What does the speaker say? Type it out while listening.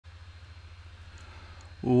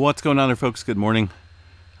What's going on there, folks? Good morning.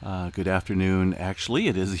 Good afternoon. Actually,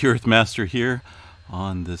 it is the Earthmaster here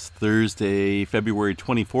on this Thursday, February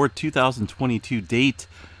 24th, 2022 date,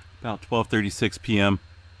 about 12:36 p.m.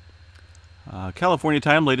 California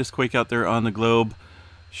time. Latest quake out there on the globe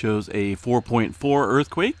shows a 4.4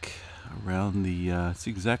 earthquake around the,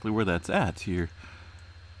 see exactly where that's at here.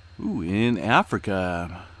 Ooh, in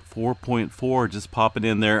Africa. 4.4 just popping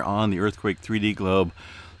in there on the earthquake 3D globe.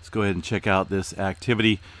 Let's go ahead and check out this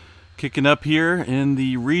activity kicking up here in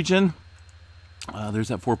the region. There's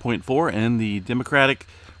that 4.4 in the Democratic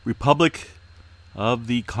Republic of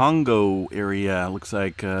the Congo area. Looks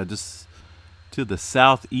like just to the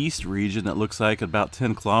southeast region. It looks like about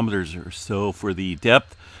 10 kilometers or so for the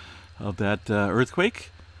depth of that earthquake.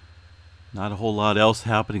 Not a whole lot else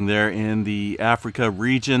happening there in the Africa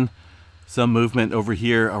region. Some movement over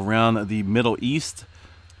here around the Middle East.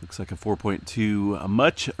 Looks like a 4.2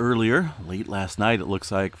 much earlier, late last night it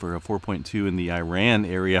looks like, for a 4.2 in the Iran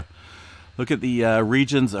area. Look at the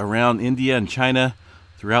regions around India and China,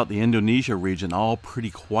 throughout the Indonesia region, all pretty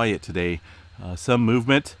quiet today. Some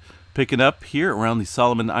movement picking up here around the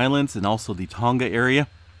Solomon Islands and also the Tonga area.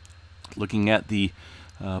 Looking at the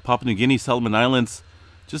Papua New Guinea Solomon Islands,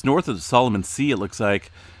 just north of the Solomon Sea, it looks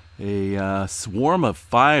like a swarm of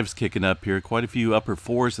fives kicking up here, quite a few upper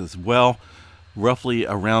fours as well. Roughly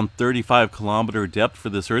around 35 kilometer depth for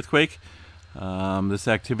this earthquake. This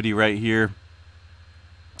activity right here,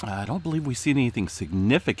 I don't believe we've seen anything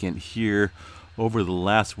significant here over the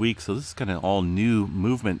last week, so this is kind of all new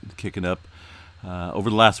movement kicking up. Over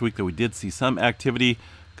the last week, though, we did see some activity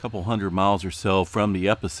a couple hundred miles or so from the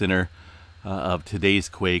epicenter of today's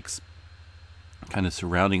quakes, kind of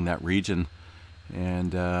surrounding that region.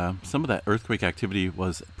 And some of that earthquake activity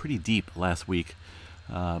was pretty deep last week.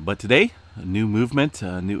 But today, a new movement,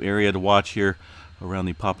 a new area to watch here around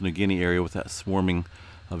the Papua New Guinea area with that swarming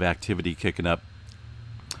of activity kicking up.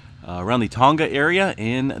 Around the Tonga area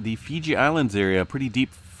and the Fiji Islands area, pretty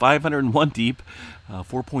deep, 501 deep,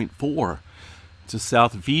 4.4. Just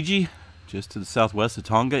south of Fiji, just to the southwest of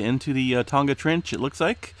Tonga, into the Tonga Trench, it looks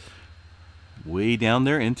like. Way down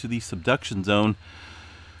there into the subduction zone.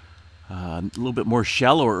 A little bit more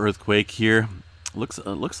shallower earthquake here.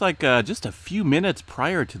 Looks like just a few minutes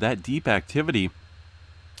prior to that deep activity,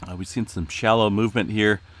 we've seen some shallow movement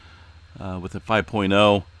here with a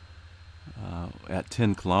 5.0 at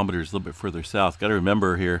 10 kilometers, a little bit further south. Got to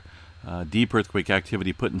remember here, deep earthquake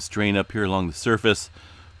activity putting strain up here along the surface.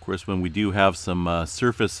 Of course, when we do have some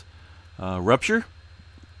surface rupture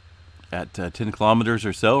at 10 kilometers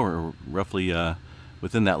or so, or roughly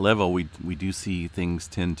within that level, we do see things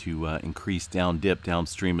tend to increase dip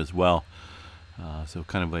downstream as well. So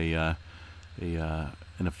kind of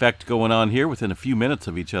an effect going on here within a few minutes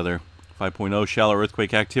of each other. 5.0 shallow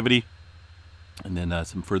earthquake activity, and then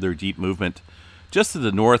some further deep movement just to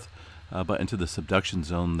the north, but into the subduction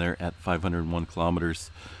zone there at 501 kilometers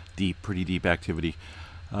deep, pretty deep activity.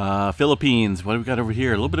 Philippines, what do we got over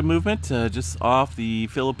here? A little bit of movement just off the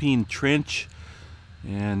Philippine Trench,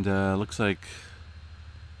 and looks like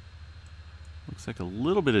a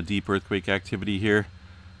little bit of deep earthquake activity here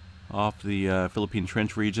off the Philippine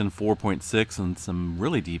Trench region, 4.6, and some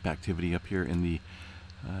really deep activity up here in the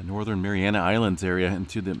northern Mariana Islands area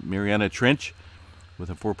into the Mariana Trench with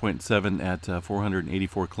a 4.7 at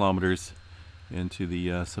 484 kilometers into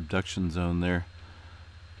the subduction zone there.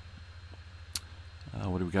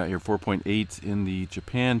 What do we got here? 4.8 in the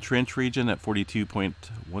Japan Trench region at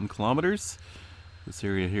 42.1 kilometers. This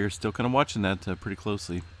area here, still kind of watching that pretty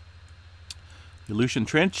closely. The Aleutian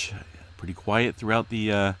Trench, pretty quiet throughout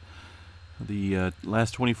the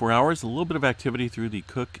last 24 hours. A little bit of activity through the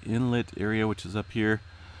Cook Inlet area, which is up here,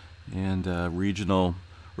 and regional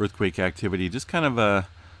earthquake activity. Just kind of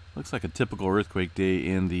looks like a typical earthquake day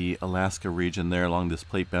in the Alaska region there along this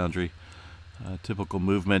plate boundary. Typical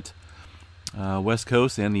movement. West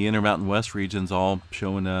Coast and the Intermountain West regions all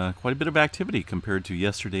showing quite a bit of activity compared to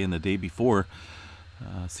yesterday and the day before.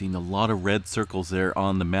 Seeing a lot of red circles there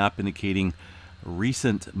on the map indicating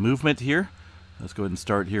recent movement here. Let's go ahead and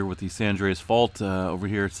start here with the Andreas Fault over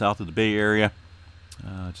here south of the Bay Area,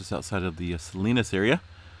 just outside of the Salinas area,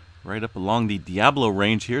 right up along the Diablo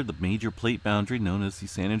Range here, the major plate boundary known as the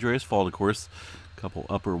San Andreas Fault, of course. A couple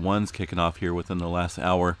upper ones kicking off here within the last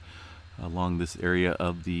hour along this area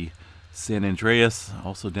of the San Andreas.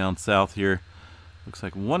 Also down south here, looks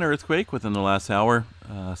like one earthquake within the last hour,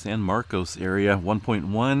 San Marcos area,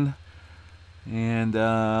 1.1, and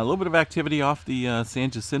a little bit of activity off the San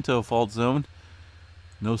Jacinto Fault Zone.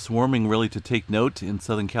 No swarming really to take note in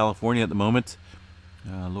Southern California at the moment.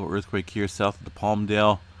 A little earthquake here south of the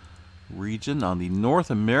Palmdale region on the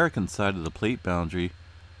North American side of the plate boundary.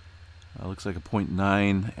 Looks like a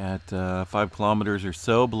 0.9 at 5 kilometers or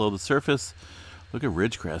so below the surface. Look at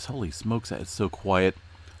Ridgecrest. Holy smokes, it's so quiet.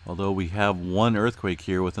 Although we have one earthquake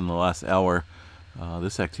here within the last hour,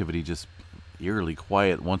 this activity just eerily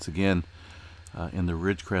quiet once again in the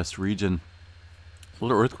Ridgecrest region. A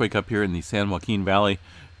little earthquake up here in the San Joaquin Valley,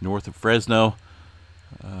 north of Fresno.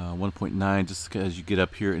 1.9 just as you get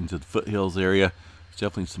up here into the foothills area. There's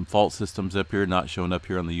definitely some fault systems up here, not showing up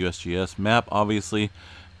here on the USGS map, obviously,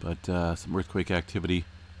 but some earthquake activity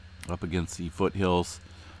up against the foothills.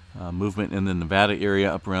 Movement in the Nevada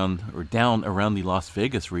area up around or down around the Las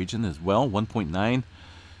Vegas region as well, 1.9,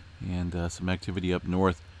 and some activity up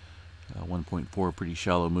north, 1.4, pretty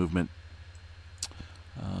shallow movement.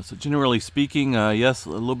 So generally speaking, yes, a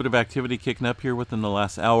little bit of activity kicking up here within the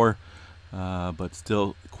last hour, but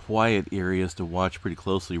still quiet areas to watch pretty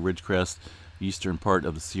closely. Ridgecrest, eastern part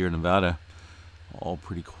of the Sierra Nevada, all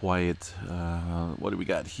pretty quiet. What do we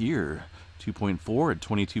got here? 2.4 at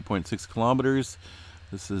 22.6 kilometers.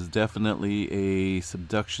 This is definitely a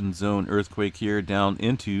subduction zone earthquake here down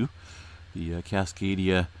into the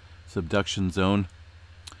Cascadia subduction zone.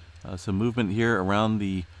 Some movement here around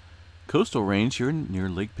the coastal range here near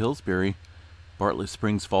Lake Pillsbury. Bartlett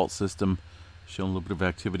Springs fault system showing a little bit of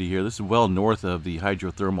activity here. This is well north of the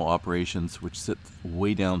hydrothermal operations, which sit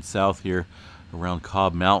way down south here around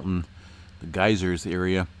Cobb Mountain, the geysers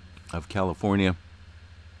area of California.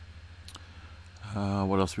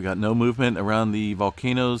 What else we got? No movement around the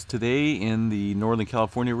volcanoes today in the Northern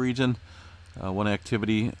California region. One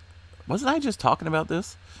activity. Wasn't I just talking about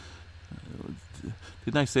this?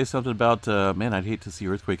 Didn't I say something about, man, I'd hate to see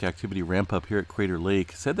earthquake activity ramp up here at Crater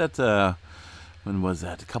Lake. Said that, when was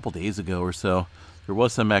that? A couple days ago or so. There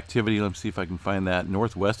was some activity. Let me see if I can find that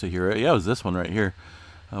northwest of here. Yeah, it was this one right here.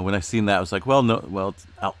 When I seen that, I was like, well, no, well, it's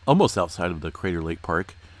almost outside of the Crater Lake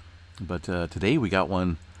Park. But today we got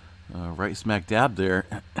one right smack dab there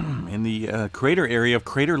in the crater area of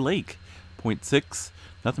Crater Lake. 0.6,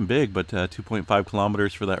 nothing big, but 2.5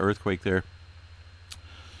 kilometers for that earthquake there.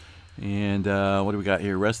 And what do we got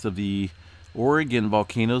here? Rest of the Oregon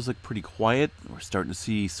volcanoes look pretty quiet. We're starting to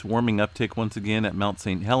see swarming uptick once again at Mount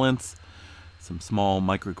St. Helens. Some small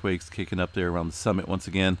microquakes kicking up there around the summit once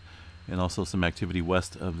again. And also some activity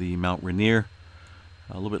west of the Mount Rainier.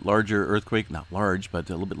 A little bit larger earthquake, not large, but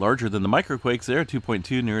a little bit larger than the microquakes there,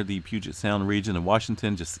 2.2 near the Puget Sound region of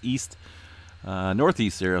Washington, just east,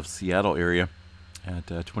 northeast there of Seattle area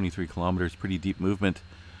at 23 kilometers. Pretty deep movement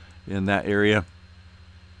in that area.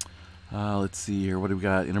 Let's see here, what do we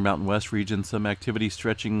got? Intermountain West region, some activity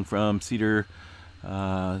stretching from Cedar,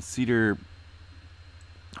 where's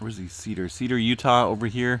the Cedar, Utah over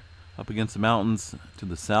here, up against the mountains to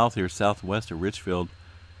the south here, southwest of Richfield.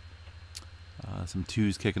 Some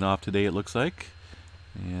twos kicking off today, it looks like,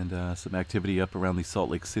 and some activity up around the Salt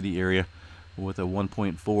Lake City area with a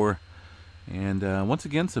 1.4, and once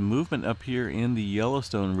again some movement up here in the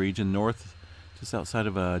Yellowstone region north, just outside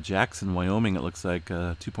of Jackson, Wyoming. It looks like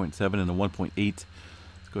 2.7 and a 1.8. Let's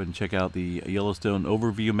go ahead and check out the Yellowstone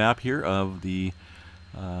Overview Map here of the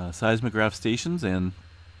seismograph stations, and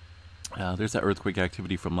there's that earthquake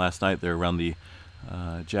activity from last night there around the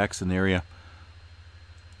Jackson area.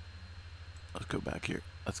 Let's go back here.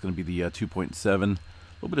 That's going to be the 2.7. A little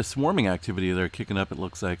bit of swarming activity there kicking up, it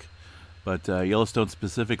looks like. But Yellowstone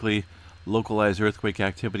specifically, localized earthquake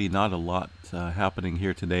activity, not a lot happening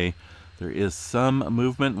here today. There is some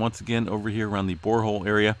movement once again over here around the borehole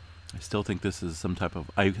area. I still think this is some type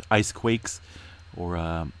of ice quakes, or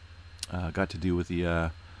got to do with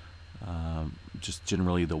the just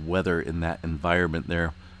generally the weather in that environment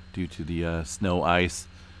there due to the snow, ice,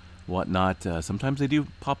 whatnot. Sometimes they do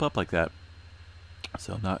pop up like that.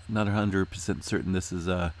 So not 100% certain this is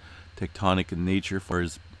tectonic in nature as far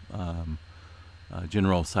as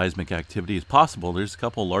general seismic activity is possible. There's a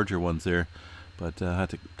couple larger ones there, but I have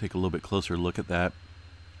to take a little bit closer look at that.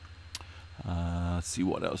 Let's see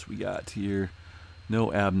what else we got here.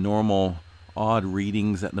 No abnormal odd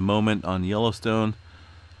readings at the moment on Yellowstone.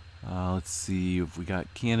 Let's see if we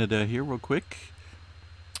got Canada here real quick.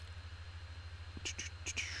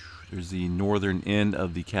 There's the northern end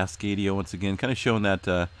of the Cascadia once again, kind of showing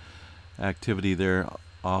that activity there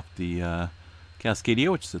off the Cascadia,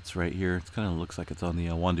 which sits right here. It kind of looks like it's on the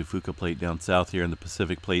Juan de Fuca plate down south here, and the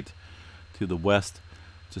Pacific plate to the west.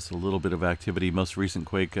 Just a little bit of activity. Most recent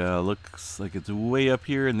quake looks like it's way up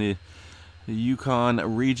here in the Yukon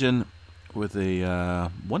region with a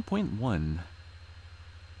 1.1.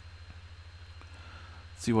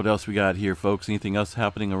 See what else we got here, folks. Anything else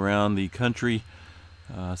happening around the country?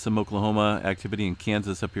 Some Oklahoma activity in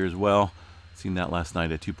Kansas up here as well. Seen that last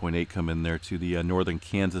night at 2.8 come in there to the northern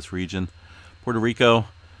Kansas region. Puerto Rico,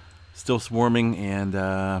 still swarming. And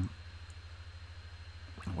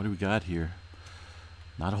what do we got here?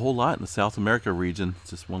 Not a whole lot in the South America region.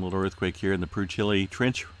 It's just one little earthquake here in the Philippine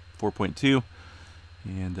Trench, 4.2,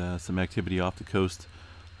 and some activity off the coast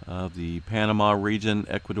of the Panama region.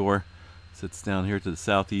 Ecuador sits down here to the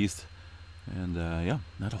southeast, and yeah,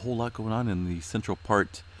 not a whole lot going on in the central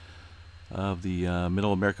part of the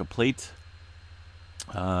Middle America plate.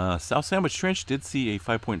 South Sandwich Trench did see a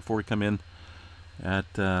 5.4 come in at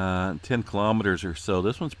 10 kilometers or so.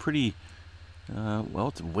 This one's pretty well,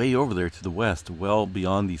 it's way over there to the west, well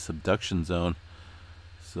beyond the subduction zone.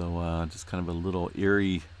 So just kind of a little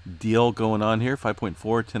eerie deal going on here.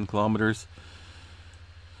 5.4, 10 kilometers.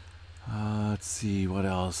 Let's see what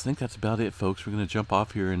else. I think that's about it, folks. We're going to jump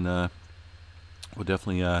off here, and we'll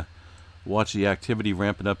definitely watch the activity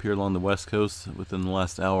ramping up here along the west coast within the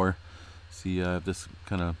last hour. See if this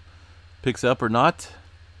kind of picks up or not.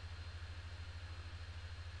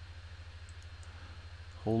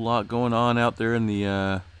 Whole lot going on out there in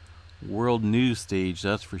the world news stage,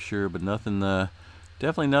 that's for sure, but nothing,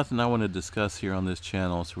 definitely nothing I want to discuss here on this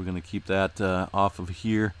channel. So we're going to keep that off of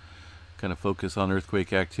here, kind of focus on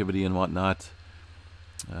earthquake activity and whatnot,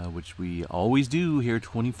 which we always do here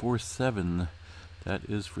 24/7. That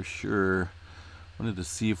is for sure. Wanted to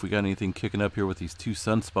see if we got anything kicking up here with these two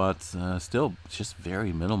sunspots. Still just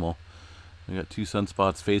very minimal. We got two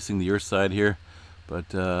sunspots facing the earth side here, but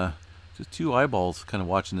just two eyeballs kind of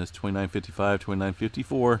watching this 2955,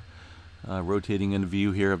 2954, rotating into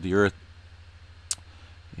view here of the earth,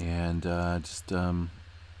 and just or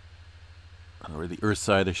the earth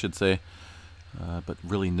side, I should say, but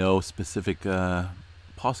really no specific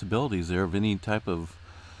possibilities there of any type of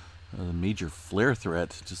major flare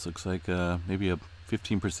threat. It just looks like maybe a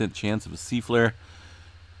 15% chance of a C flare.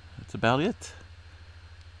 That's about it.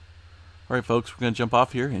 All right, folks, we're going to jump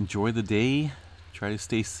off here. Enjoy the day. Try to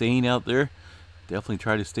stay sane out there. Definitely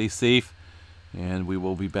try to stay safe. And we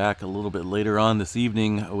will be back a little bit later on this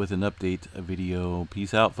evening with an update video.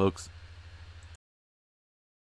 Peace out, folks.